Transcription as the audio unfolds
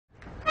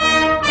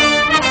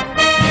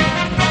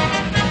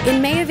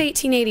In May of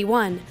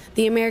 1881,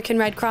 the American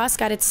Red Cross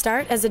got its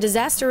start as a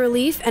disaster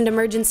relief and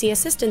emergency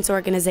assistance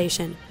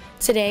organization.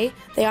 Today,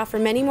 they offer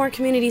many more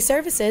community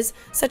services,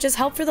 such as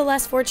help for the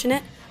less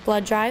fortunate,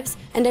 blood drives,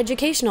 and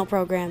educational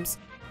programs.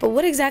 But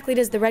what exactly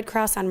does the Red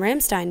Cross on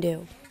Ramstein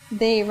do?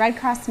 The Red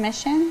Cross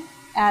mission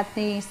at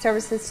the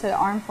services to the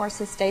armed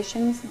forces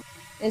stations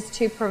is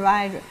to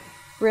provide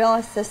real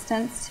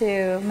assistance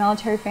to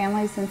military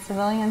families and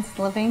civilians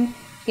living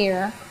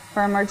here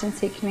for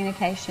emergency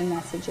communication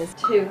messages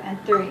 2 and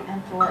 3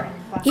 and 4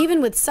 and 5.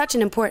 Even with such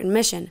an important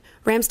mission,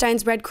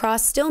 Ramstein's Red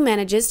Cross still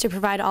manages to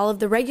provide all of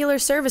the regular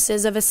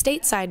services of a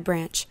stateside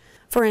branch.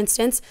 For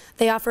instance,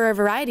 they offer a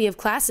variety of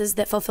classes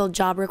that fulfill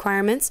job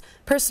requirements,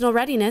 personal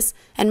readiness,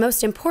 and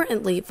most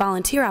importantly,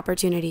 volunteer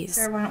opportunities.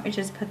 Sure, why don't we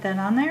just put that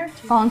on there?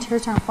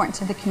 Volunteers are important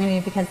to the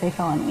community because they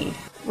fill a need.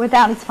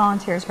 Without its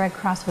volunteers, Red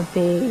Cross would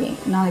be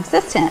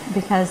non-existent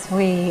because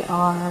we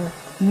are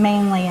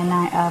mainly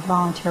a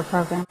volunteer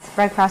program.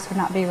 Red Cross would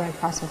not be Red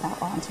Cross without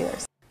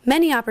volunteers.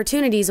 Many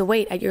opportunities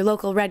await at your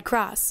local Red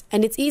Cross,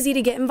 and it's easy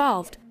to get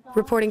involved.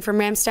 Reporting from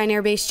Ramstein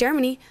Air Base,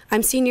 Germany,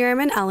 I'm Senior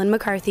Airman Ellen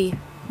McCarthy.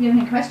 You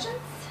have any questions?